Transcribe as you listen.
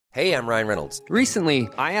Hey, I'm Ryan Reynolds. Recently,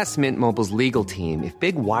 I asked Mint Mobile's legal team if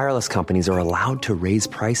big wireless companies are allowed to raise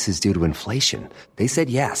prices due to inflation. They said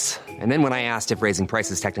yes. And then when I asked if raising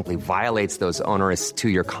prices technically violates those onerous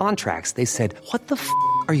two-year contracts, they said, "What the f***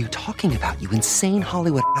 are you talking about, you insane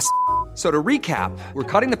Hollywood ass?" So to recap, we're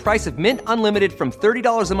cutting the price of Mint Unlimited from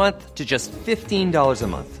 $30 a month to just $15 a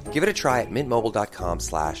month. Give it a try at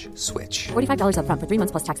mintmobile.com/switch. $45 up front for 3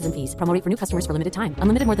 months plus taxes and fees. Promo rate for new customers for limited time.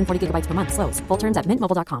 Unlimited more than 40 gigabytes per month. Slows full terms at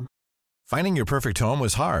mintmobile.com. Finding your perfect home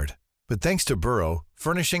was hard, but thanks to Burrow,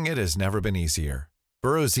 furnishing it has never been easier.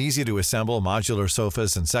 Burrow's easy-to-assemble modular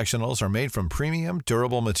sofas and sectionals are made from premium,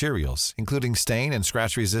 durable materials, including stain and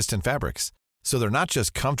scratch-resistant fabrics. So they're not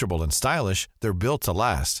just comfortable and stylish, they're built to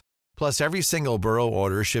last. Plus, every single Burrow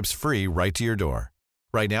order ships free right to your door.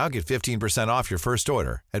 Right now, get 15% off your first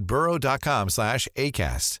order at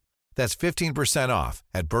burrow.com/ACAST. That's 15% off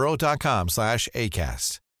at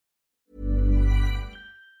burrow.com/ACAST.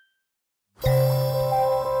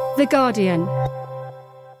 The Guardian.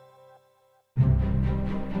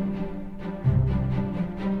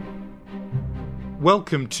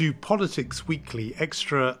 Welcome to Politics Weekly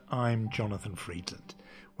Extra. I'm Jonathan Friedland.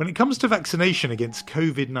 When it comes to vaccination against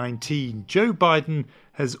COVID-19, Joe Biden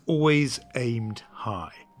has always aimed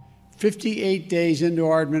high. 58 days into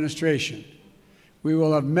our administration, we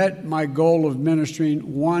will have met my goal of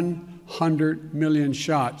administering 100 million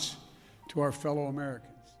shots to our fellow Americans.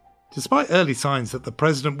 Despite early signs that the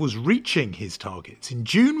president was reaching his targets, in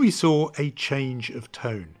June we saw a change of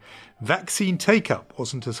tone. Vaccine take-up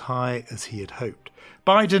wasn't as high as he had hoped.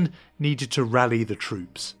 Biden needed to rally the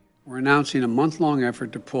troops. We're announcing a month-long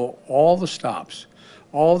effort to pull all the stops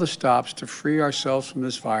to free ourselves from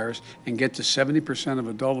this virus and get to 70% of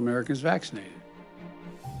adult Americans vaccinated.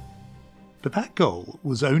 But that goal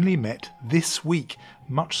was only met this week,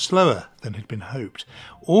 much slower than had been hoped.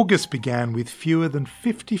 August began with fewer than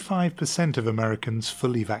 55% of Americans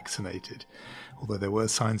fully vaccinated, although there were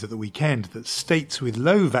signs at the weekend that states with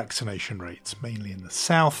low vaccination rates, mainly in the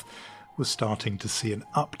South, were starting to see an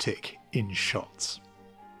uptick in shots.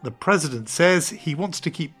 The president says he wants to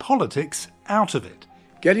keep politics out of it.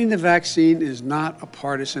 Getting the vaccine is not a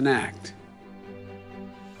partisan act.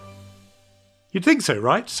 You'd think so,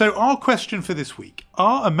 right? So our question for this week: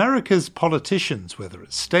 are America's politicians, whether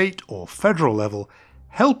at state or federal level,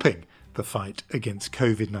 helping the fight against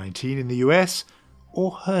COVID-19 in the US or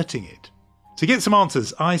hurting it? To get some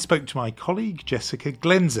answers, I spoke to my colleague Jessica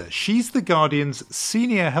Glenzer. She's The Guardian's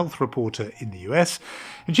senior health reporter in the US,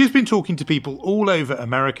 and she's been talking to people all over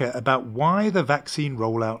America about why the vaccine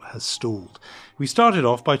rollout has stalled. We started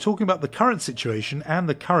off by talking about the current situation and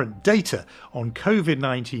the current data on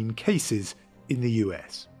COVID-19 cases in the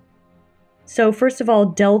US. So first of all,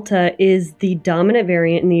 Delta is the dominant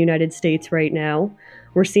variant in the United States right now.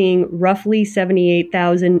 We're seeing roughly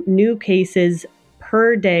 78,000 new cases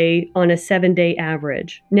per day on a 7-day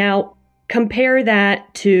average. Now, compare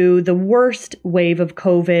that to the worst wave of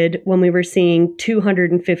COVID when we were seeing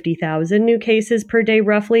 250,000 new cases per day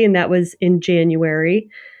roughly, and that was in January.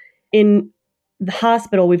 In the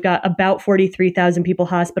hospital, we've got about 43,000 people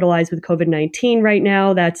hospitalized with COVID-19 right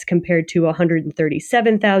now. That's compared to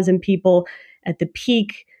 137,000 people at the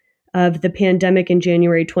peak of the pandemic in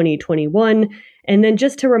January 2021. And then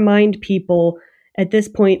just to remind people, at this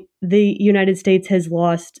point, the United States has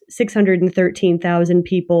lost 613,000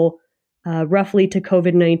 people roughly to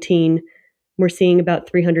COVID-19. We're seeing about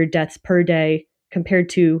 300 deaths per day compared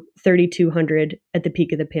to 3,200 at the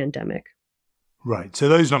peak of the pandemic. Right. So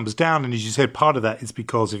those numbers down. And as you said, part of that is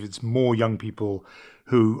because if it's more young people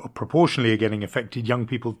who proportionally are getting affected, young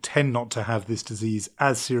people tend not to have this disease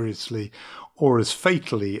as seriously or as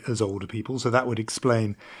fatally as older people. So that would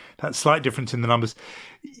explain that slight difference in the numbers.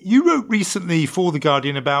 You wrote recently for The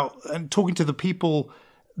Guardian about and talking to the people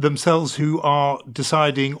themselves who are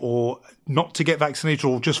deciding or not to get vaccinated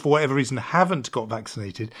or just for whatever reason haven't got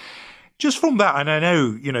vaccinated. Just from that, and I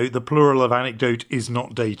know, the plural of anecdote is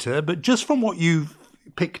not data, but just from what you've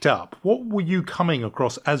picked up, what were you coming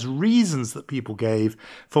across as reasons that people gave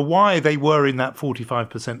for why they were in that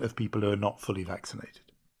 45% of people who are not fully vaccinated?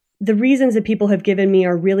 The reasons that people have given me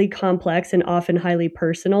are really complex and often highly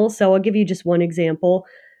personal. So I'll give you just one example.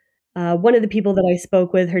 One of the people that I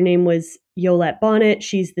spoke with, her name was Yolette Bonnet.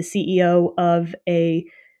 She's the CEO of a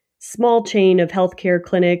small chain of healthcare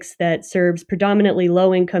clinics that serves predominantly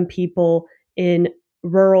low-income people in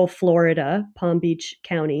rural Florida, Palm Beach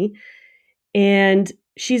County. And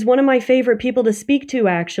she's one of my favorite people to speak to,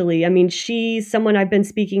 actually. I mean, she's someone I've been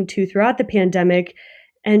speaking to throughout the pandemic,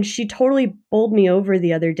 and she totally bowled me over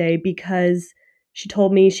the other day because she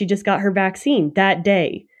told me she just got her vaccine that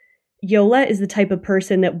day. Yolette is the type of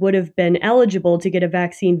person that would have been eligible to get a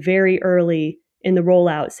vaccine very early in the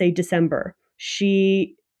rollout, say December.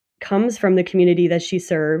 She comes from the community that she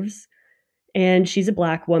serves, and she's a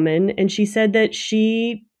Black woman. And she said that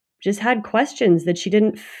she just had questions that she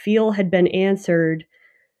didn't feel had been answered,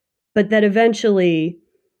 but that eventually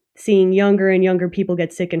seeing younger and younger people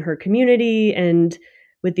get sick in her community, and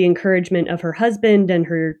with the encouragement of her husband and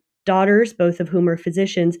her daughters, both of whom are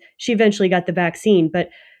physicians, she eventually got the vaccine. But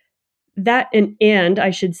that, and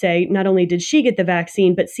I should say, not only did she get the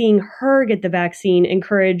vaccine, but seeing her get the vaccine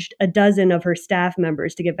encouraged a dozen of her staff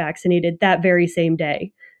members to get vaccinated that very same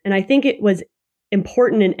day. And I think it was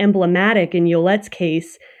important and emblematic in Yolette's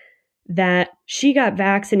case that she got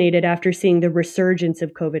vaccinated after seeing the resurgence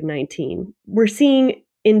of COVID-19. We're seeing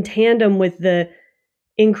in tandem with the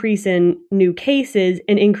increase in new cases,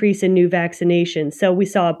 an increase in new vaccinations. So we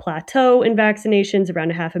saw a plateau in vaccinations, around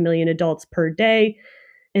 500,000 adults per day.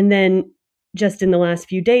 And then just in the last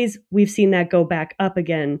few days, we've seen that go back up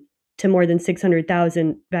again to more than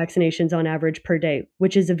 600,000 vaccinations on average per day,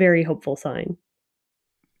 which is a very hopeful sign.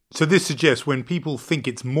 So this suggests when people think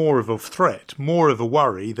it's more of a threat, more of a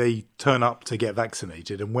worry, they turn up to get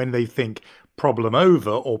vaccinated. And when they think problem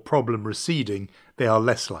over or problem receding, they are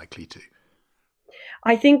less likely to.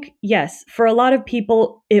 I think, yes, for a lot of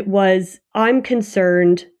people, it was, I'm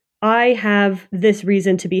concerned. I have this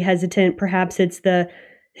reason to be hesitant. Perhaps it's the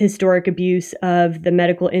historic abuse of the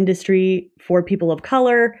medical industry for people of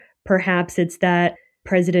color. Perhaps it's that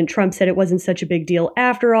President Trump said it wasn't such a big deal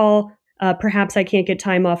after all. Perhaps I can't get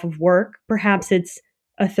time off of work. Perhaps it's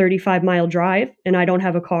a 35-mile drive and I don't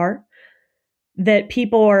have a car. That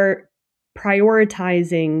people are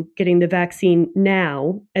prioritizing getting the vaccine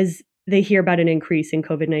now as they hear about an increase in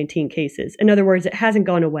COVID-19 cases. In other words, it hasn't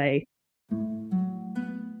gone away.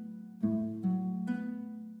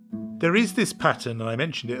 There is this pattern, and I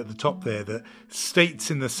mentioned it at the top there, that states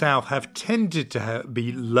in the South have tended to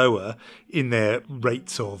be lower in their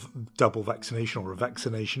rates of double vaccination or a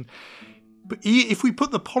vaccination. But if we put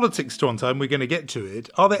the politics to one side, and we're going to get to it,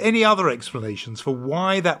 are there any other explanations for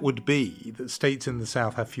why that would be, that states in the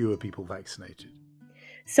South have fewer people vaccinated?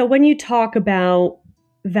 So when you talk about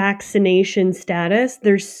vaccination status,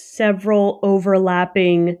 there's several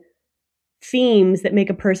overlapping themes that make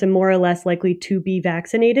a person more or less likely to be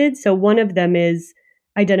vaccinated. So one of them is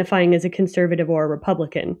identifying as a conservative or a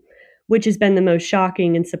Republican, which has been the most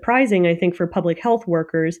shocking and surprising, I think, for public health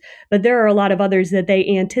workers. But there are a lot of others that they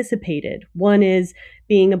anticipated. One is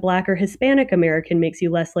being a Black or Hispanic American makes you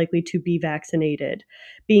less likely to be vaccinated.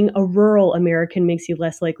 Being a rural American makes you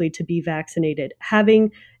less likely to be vaccinated.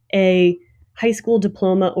 Having a high school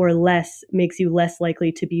diploma or less makes you less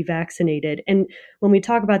likely to be vaccinated. And when we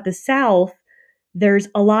talk about the South, there's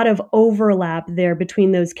a lot of overlap there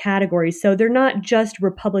between those categories. So they're not just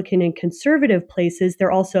Republican and conservative places,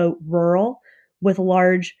 they're also rural with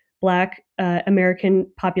large Black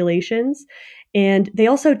American populations. And they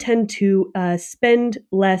also tend to spend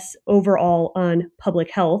less overall on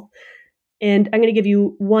public health. And I'm going to give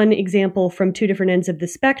you one example from two different ends of the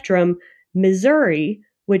spectrum. Missouri,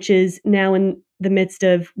 which is now in the midst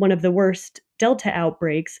of one of the worst Delta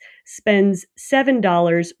outbreaks, spends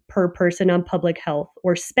 $7 per person on public health,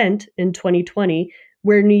 or spent in 2020,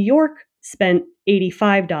 where New York spent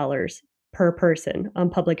 $85 per person on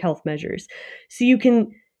public health measures. So you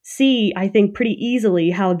can see, I think, pretty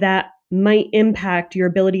easily how that might impact your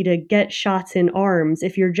ability to get shots in arms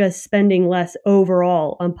if you're just spending less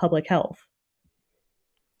overall on public health.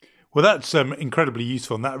 Well, that's incredibly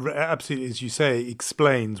useful. And that absolutely, as you say,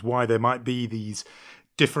 explains why there might be these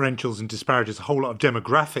differentials and disparities, a whole lot of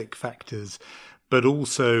demographic factors, but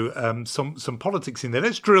also some politics in there.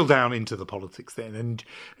 Let's drill down into the politics then. And,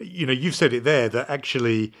 you know, you've said it there that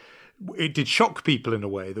actually it did shock people in a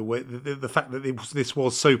way, the fact that this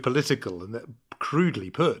was so political, and that, crudely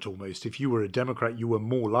put almost, if you were a Democrat, you were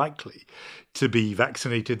more likely to be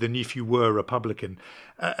vaccinated than if you were a Republican.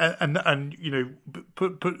 And you know,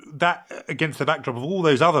 put that against the backdrop of all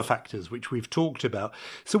those other factors which we've talked about.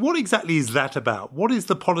 So what exactly is that about? What is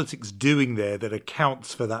the politics doing there that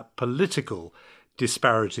accounts for that political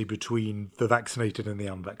disparity between the vaccinated and the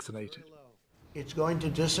unvaccinated? It's going to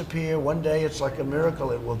disappear. One day it's like a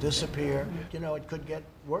miracle. It will disappear. You know, it could get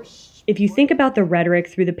worse. If you think about the rhetoric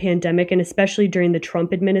through the pandemic, and especially during the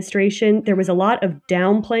Trump administration, there was a lot of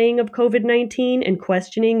downplaying of COVID-19 and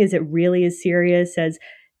questioning, is it really as serious as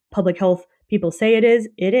public health people say it is?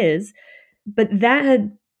 It is. But that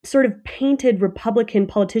had sort of painted Republican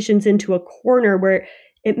politicians into a corner where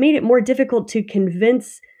it made it more difficult to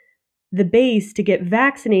convince the base to get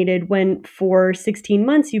vaccinated when for 16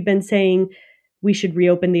 months you've been saying, we should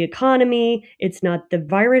reopen the economy. It's not the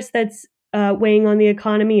virus that's weighing on the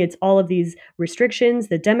economy. It's all of these restrictions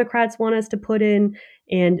the Democrats want us to put in,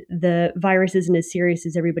 and the virus isn't as serious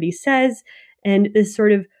as everybody says. And this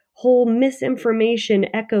sort of whole misinformation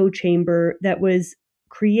echo chamber that was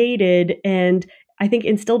created and I think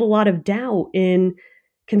instilled a lot of doubt in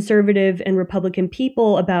conservative and Republican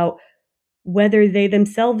people about whether they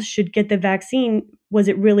themselves should get the vaccine. Was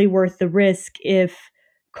it really worth the risk if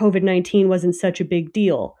COVID-19 wasn't such a big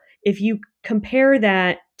deal? If you compare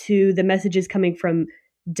that to the messages coming from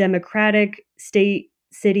Democratic state,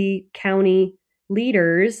 city, county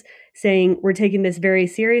leaders saying we're taking this very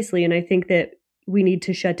seriously, and I think that we need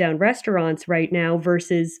to shut down restaurants right now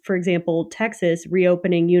versus, for example, Texas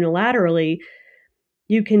reopening unilaterally,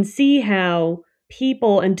 you can see how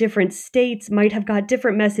people in different states might have got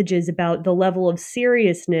different messages about the level of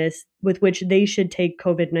seriousness with which they should take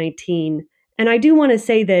COVID-19. And I do want to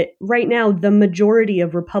say that right now, the majority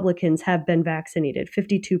of Republicans have been vaccinated,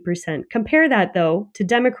 52%. Compare that, though, to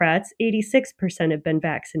Democrats, 86% have been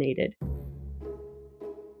vaccinated.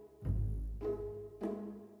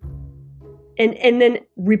 And then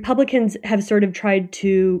Republicans have sort of tried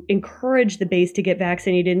to encourage the base to get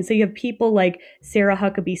vaccinated. And so you have people like Sarah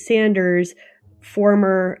Huckabee Sanders,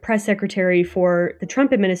 former press secretary for the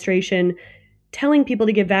Trump administration, telling people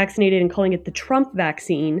to get vaccinated and calling it the Trump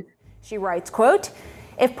vaccine. She writes, quote,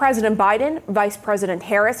 "If President Biden, Vice President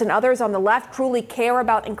Harris, and others on the left truly care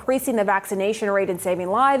about increasing the vaccination rate and saving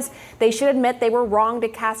lives, they should admit they were wrong to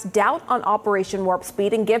cast doubt on Operation Warp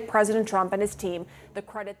Speed and give President Trump and his team the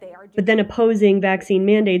credit they are due." But then opposing vaccine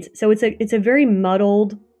mandates. So it's a very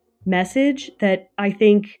muddled message that I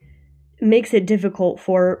think makes it difficult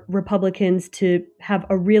for Republicans to have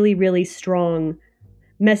a really, really strong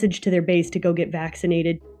message to their base to go get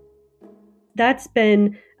vaccinated. That's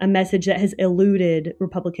been a message that has eluded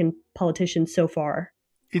Republican politicians so far.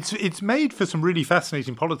 It's made for some really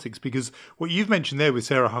fascinating politics, because what you've mentioned there with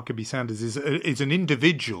Sarah Huckabee Sanders is an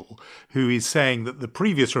individual who is saying that the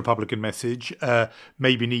previous Republican message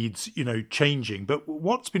maybe needs, changing. But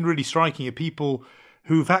what's been really striking are people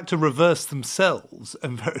who've had to reverse themselves,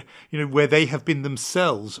 and where they have been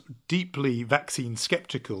themselves deeply vaccine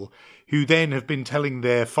skeptical, who then have been telling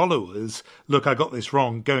their followers, "Look, I got this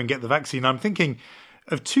wrong. Go and get the vaccine." I'm thinking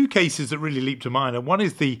of two cases that really leap to mind, and one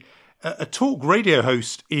is a talk radio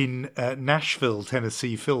host in Nashville,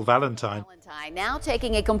 Tennessee, Phil Valentine. Now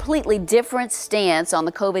taking a completely different stance on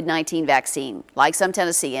the COVID-19 vaccine. Like some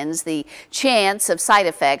Tennesseans, the chance of side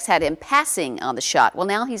effects had him passing on the shot. Well,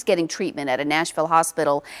 now he's getting treatment at a Nashville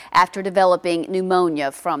hospital after developing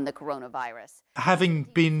pneumonia from the coronavirus. Having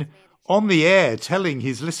been on the air telling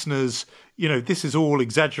his listeners, this is all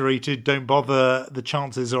exaggerated, don't bother, the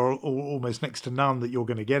chances are almost next to none that you're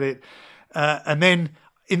going to get it. And then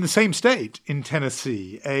in the same state, in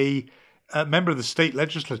Tennessee, a member of the state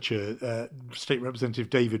legislature, State Representative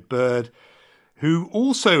David Byrd, who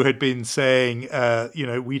also had been saying,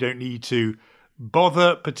 we don't need to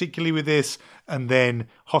bother particularly with this, and then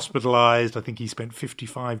hospitalized. I think he spent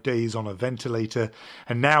 55 days on a ventilator.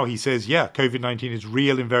 And now he says, COVID-19 is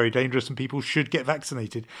real and very dangerous and people should get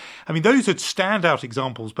vaccinated. I mean, those are standout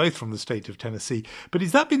examples, both from the state of Tennessee. But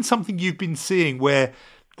has that been something you've been seeing where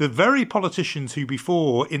the very politicians who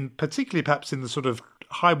before, particularly perhaps in the sort of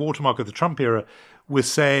high watermark of the Trump era, were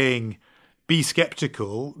saying, be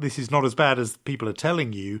skeptical, this is not as bad as people are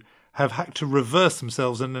telling you, have had to reverse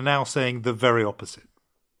themselves and are now saying the very opposite?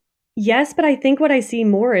 Yes, but I think what I see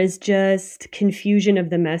more is just confusion of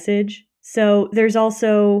the message. So there's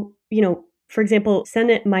also, for example,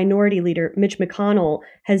 Senate Minority Leader Mitch McConnell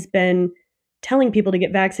has been telling people to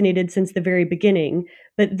get vaccinated since the very beginning.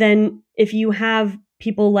 But then if you have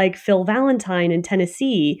people like Phil Valentine in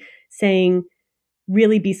Tennessee saying,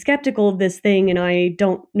 really be skeptical of this thing, and I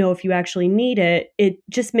don't know if you actually need it, it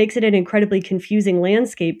just makes it an incredibly confusing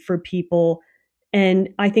landscape for people, and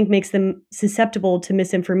I think makes them susceptible to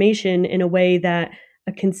misinformation in a way that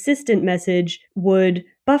a consistent message would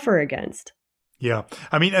buffer against. Yeah.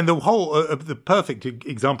 I mean, and the whole, the perfect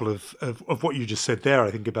example of what you just said there, I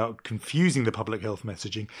think, about confusing the public health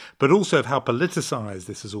messaging, but also of how politicized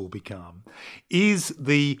this has all become, is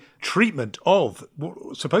the treatment of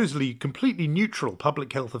supposedly completely neutral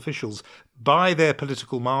public health officials by their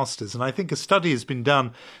political masters. And I think a study has been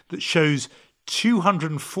done that shows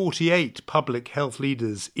 248 public health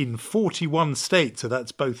leaders in 41 states, so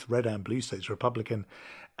that's both red and blue states, Republican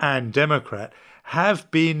and Democrat, have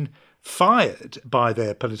been fired by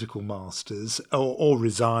their political masters or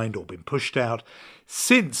resigned or been pushed out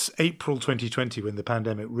since April 2020, when the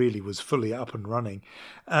pandemic really was fully up and running.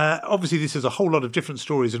 Obviously, this is a whole lot of different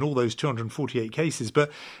stories in all those 248 cases, but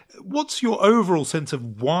what's your overall sense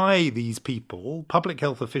of why these people, public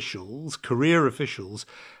health officials, career officials,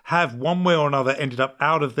 have one way or another ended up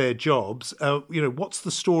out of their jobs? What's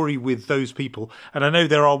the story with those people? And I know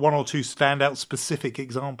there are one or two standout specific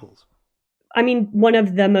examples. I mean, one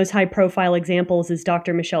of the most high-profile examples is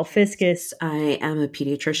Dr. Michelle Fiscus. I am a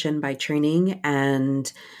pediatrician by training,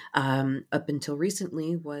 and up until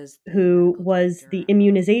recently who was the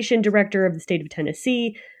immunization director of the state of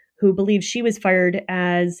Tennessee, who believes she was fired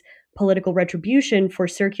as political retribution for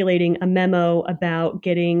circulating a memo about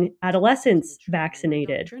getting adolescents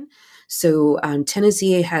vaccinated. So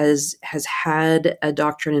Tennessee has had a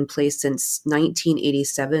doctrine in place since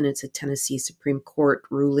 1987. It's a Tennessee Supreme Court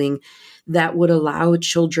ruling that would allow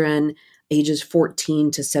children ages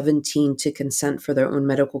 14 to 17 to consent for their own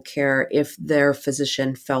medical care if their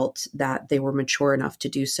physician felt that they were mature enough to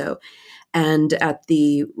do so. And at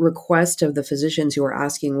the request of the physicians who are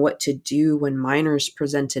asking what to do when minors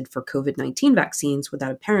presented for COVID-19 vaccines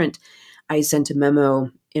without a parent, I sent a memo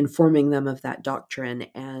informing them of that doctrine.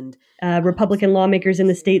 And Republican lawmakers in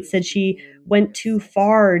the state said she went too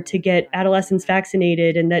far to get adolescents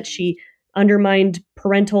vaccinated and that she undermined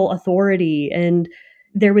parental authority. And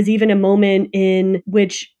there was even a moment in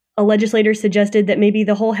which a legislator suggested that maybe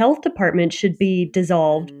the whole health department should be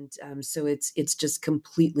dissolved. And so it's just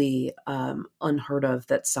completely unheard of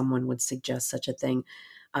that someone would suggest such a thing.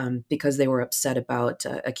 Because they were upset about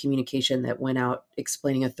a communication that went out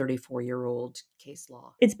explaining a 34-year-old case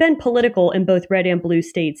law. It's been political in both red and blue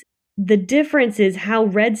states. The difference is how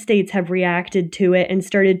red states have reacted to it and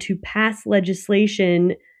started to pass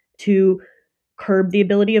legislation to curb the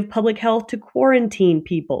ability of public health to quarantine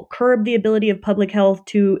people, curb the ability of public health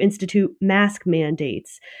to institute mask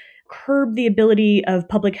mandates, curb the ability of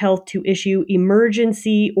public health to issue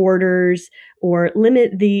emergency orders or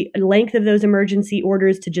limit the length of those emergency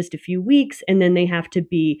orders to just a few weeks, and then they have to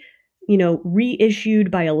be,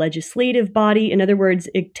 reissued by a legislative body. In other words,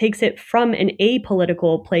 it takes it from an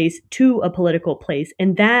apolitical place to a political place.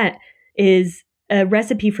 And that is a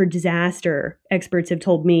recipe for disaster, experts have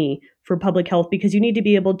told me, for public health, because you need to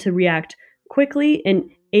be able to react quickly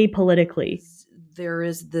and apolitically. There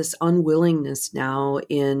is this unwillingness now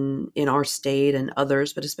in our state and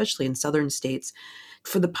others, but especially in southern states,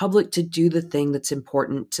 for the public to do the thing that's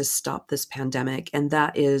important to stop this pandemic. And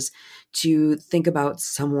that is to think about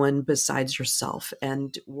someone besides yourself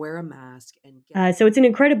and wear a mask. So it's an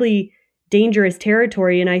incredibly dangerous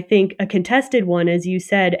territory. And I think a contested one, as you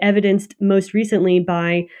said, evidenced most recently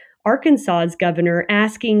by Arkansas's governor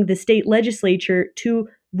asking the state legislature to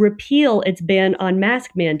repeal its ban on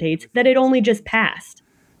mask mandates that it only just passed.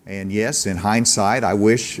 And yes, in hindsight, I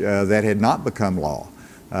wish that had not become law,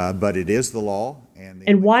 but it is the law.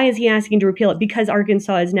 And why is he asking to repeal it? Because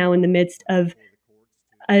Arkansas is now in the midst of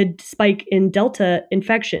a spike in Delta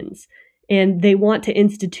infections, and they want to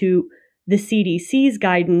institute the CDC's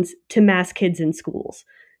guidance to mask kids in schools.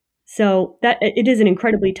 So that it is an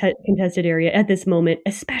incredibly contested area at this moment,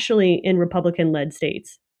 especially in Republican-led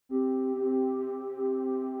states.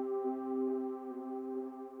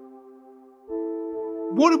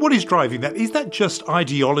 What is driving that? Is that just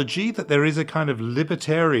ideology, that there is a kind of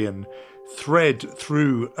libertarian thread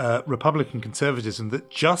through Republican conservatism that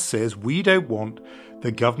just says we don't want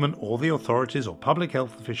the government or the authorities or public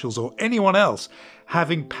health officials or anyone else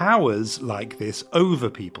having powers like this over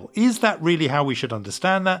people? Is that really how we should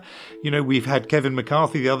understand that? We've had Kevin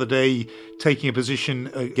McCarthy the other day taking a position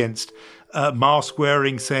against mask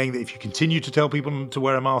wearing, saying that if you continue to tell people to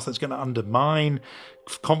wear a mask, that's going to undermine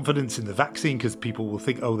confidence in the vaccine because people will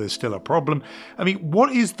think, oh, there's still a problem. I mean,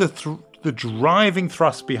 what is the driving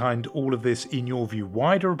thrust behind all of this in your view?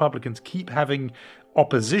 Why do Republicans keep having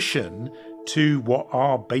opposition to what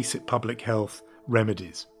are basic public health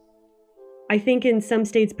remedies? I think in some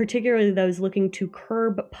states, particularly those looking to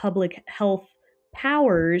curb public health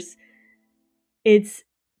powers, it's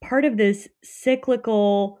part of this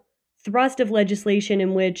cyclical thrust of legislation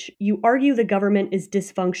in which you argue the government is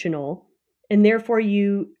dysfunctional, and therefore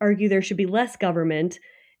you argue there should be less government,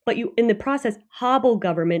 but you, in the process, hobble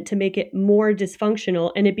government to make it more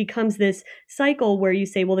dysfunctional. And it becomes this cycle where you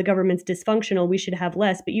say, well, the government's dysfunctional, we should have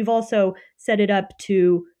less. But you've also set it up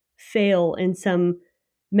to fail in some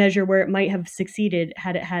measure where it might have succeeded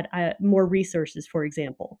had it had more resources, for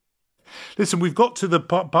example. Listen, we've got to the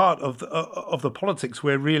part of the politics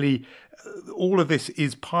where really all of this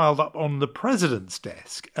is piled up on the president's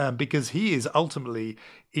desk because he is ultimately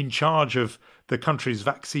in charge of the country's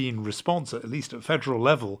vaccine response, at least at federal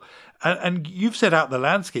level. And you've set out the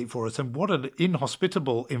landscape for us and what an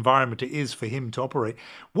inhospitable environment it is for him to operate.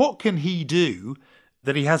 What can he do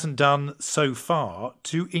that he hasn't done so far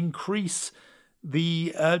to increase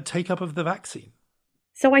the take-up of the vaccine?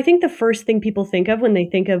 So I think the first thing people think of when they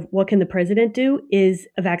think of what can the president do is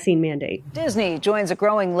a vaccine mandate. Disney joins a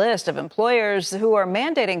growing list of employers who are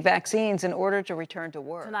mandating vaccines in order to return to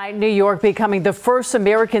work. Tonight, New York becoming the first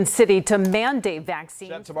American city to mandate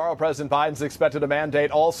vaccines. And tomorrow, President Biden's expected to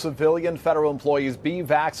mandate all civilian federal employees be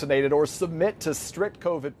vaccinated or submit to strict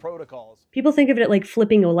COVID protocols. People think of it like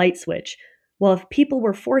flipping a light switch. Well, if people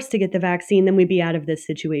were forced to get the vaccine, then we'd be out of this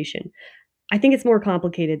situation. I think it's more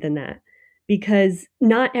complicated than that. Because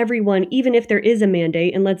not everyone, even if there is a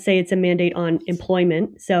mandate, and let's say it's a mandate on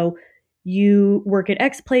employment, so you work at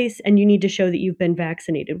X place and you need to show that you've been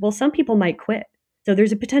vaccinated. Well, some people might quit. So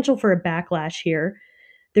there's a potential for a backlash here.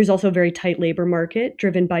 There's also a very tight labor market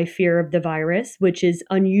driven by fear of the virus, which is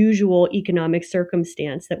unusual economic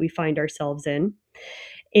circumstance that we find ourselves in.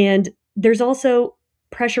 And there's also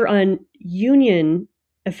pressure on union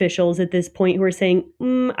officials at this point who are saying,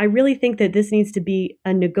 I really think that this needs to be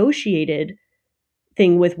a negotiated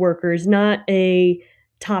thing with workers, not a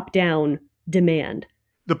top-down demand.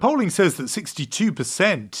 The polling says that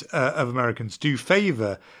 62% of Americans do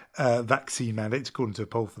favour vaccine mandates, according to a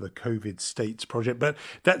poll for the COVID States Project. But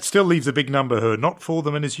that still leaves a big number who are not for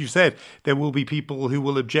them. And as you said, there will be people who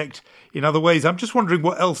will object in other ways. I'm just wondering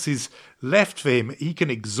what else is left for him. He can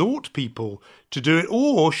exhort people to do it.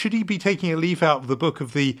 Or should he be taking a leaf out of the book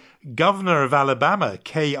of the governor of Alabama,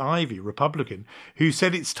 Kay Ivey, Republican, who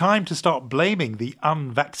said it's time to start blaming the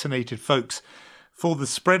unvaccinated folks for the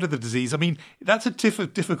spread of the disease? I mean, that's a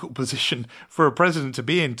difficult position for a president to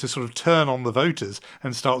be in, to sort of turn on the voters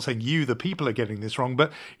and start saying, you, the people, are getting this wrong.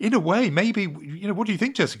 But in a way, maybe, what do you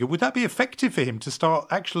think, Jessica? Would that be effective for him to start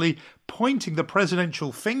actually pointing the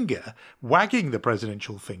presidential finger, wagging the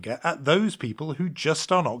presidential finger at those people who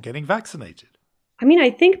just are not getting vaccinated? I mean,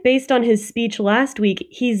 I think based on his speech last week,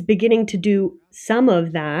 he's beginning to do some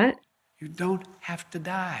of that. You don't have to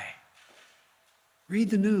die.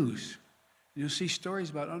 Read the news. You'll see stories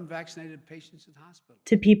about unvaccinated patients in hospitals.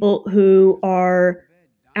 To people who are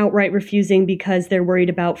outright refusing because they're worried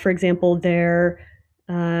about, for example, their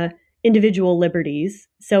individual liberties.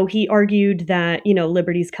 So he argued that,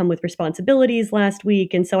 liberties come with responsibilities last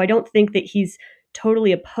week. And so I don't think that he's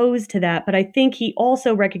totally opposed to that. But I think he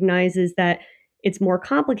also recognizes that it's more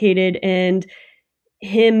complicated, and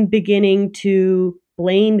him beginning to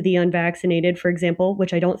blame the unvaccinated, for example,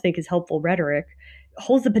 which I don't think is helpful rhetoric,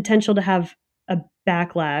 holds the potential to have a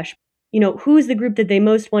backlash. Who's the group that they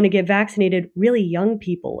most want to get vaccinated? Really young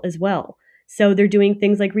people as well. So they're doing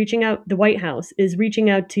things like reaching out. The White House is reaching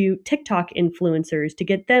out to TikTok influencers to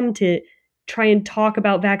get them to try and talk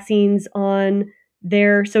about vaccines on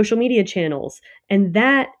their social media channels. And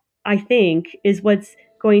that, I think, is what's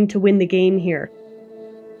going to win the game here.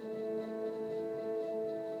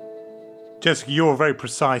 Jessica, you're a very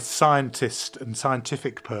precise scientist and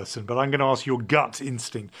scientific person, but I'm going to ask your gut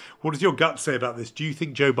instinct. What does your gut say about this? Do you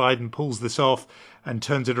think Joe Biden pulls this off and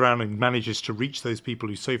turns it around and manages to reach those people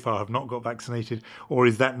who so far have not got vaccinated? Or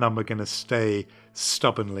is that number going to stay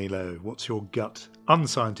stubbornly low? What's your gut,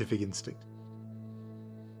 unscientific instinct?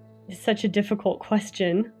 It's such a difficult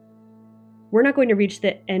question. We're not going to reach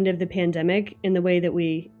the end of the pandemic in the way that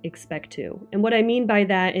we expect to. And what I mean by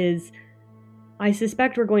that is, I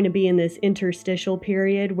suspect we're going to be in this interstitial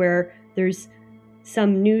period where there's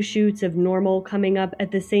some new shoots of normal coming up at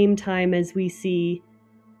the same time as we see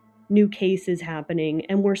new cases happening.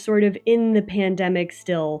 And we're sort of in the pandemic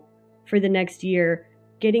still for the next year,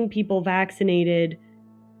 getting people vaccinated.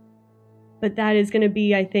 But that is going to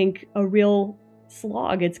be, I think, a real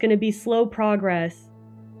slog. It's going to be slow progress.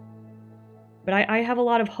 But I have a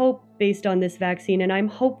lot of hope based on this vaccine, and I'm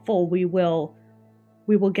hopeful we will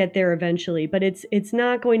get there eventually. But it's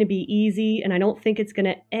not going to be easy, and I don't think it's going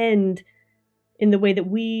to end in the way that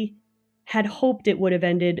we had hoped it would have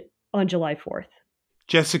ended on July 4th.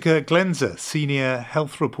 Jessica Glenser, senior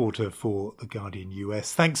health reporter for The Guardian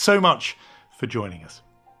US. Thanks so much for joining us.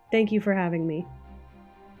 Thank you for having me.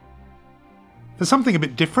 For something a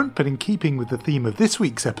bit different, but in keeping with the theme of this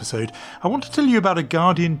week's episode, I want to tell you about a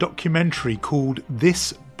Guardian documentary called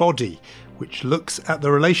This Body, which looks at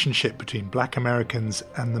the relationship between Black Americans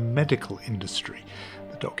and the medical industry.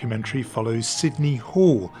 The documentary follows Sydney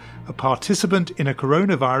Hall, a participant in a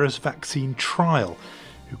coronavirus vaccine trial,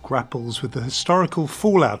 who grapples with the historical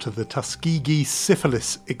fallout of the Tuskegee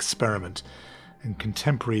syphilis experiment and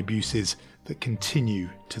contemporary abuses that continue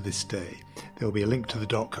to this day. There will be a link to the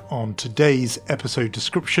doc on today's episode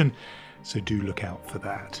description, so do look out for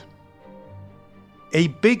that. A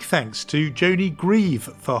big thanks to Joni Grieve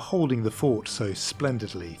for holding the fort so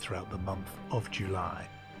splendidly throughout the month of July.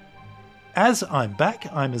 As I'm back,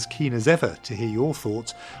 I'm as keen as ever to hear your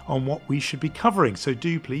thoughts on what we should be covering, so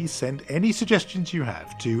do please send any suggestions you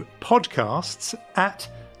have to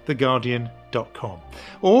podcasts@theguardian.com.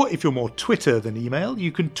 Or if you're more Twitter than email,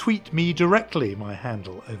 you can tweet me directly. My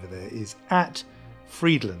handle over there is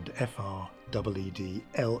 @Friedland, FREEDLAND.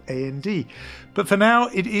 But for now,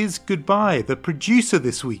 it is goodbye. The producer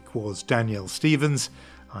this week was Danielle Stevens.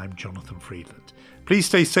 I'm Jonathan Friedland. Please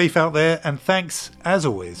stay safe out there, and thanks, as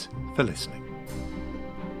always, for listening.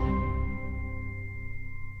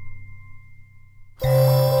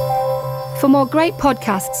 For more great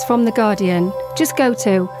podcasts from The Guardian, just go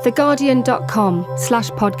to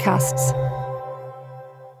theguardian.com/podcasts.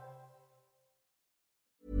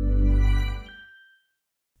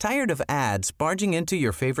 Tired of ads barging into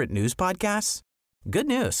your favorite news podcasts? Good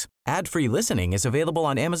news. Ad-free listening is available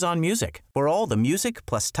on Amazon Music for all the music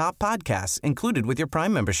plus top podcasts included with your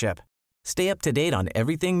Prime membership. Stay up to date on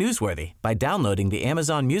everything newsworthy by downloading the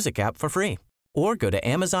Amazon Music app for free or go to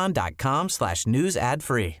amazon.com/news ad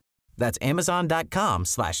free. That's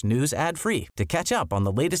amazon.com/news ad free to catch up on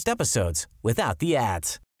the latest episodes without the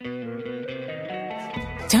ads.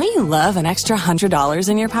 Don't you love an extra $100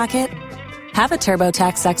 in your pocket? Have a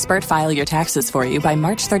TurboTax expert file your taxes for you by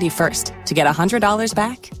March 31st to get $100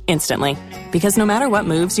 back instantly. Because no matter what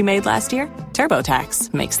moves you made last year,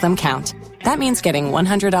 TurboTax makes them count. That means getting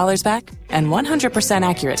 $100 back and 100%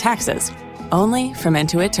 accurate taxes, only from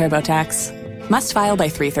Intuit TurboTax. Must file by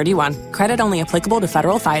 3/31. Credit only applicable to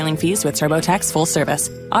federal filing fees with TurboTax full service.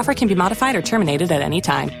 Offer can be modified or terminated at any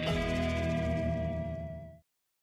time.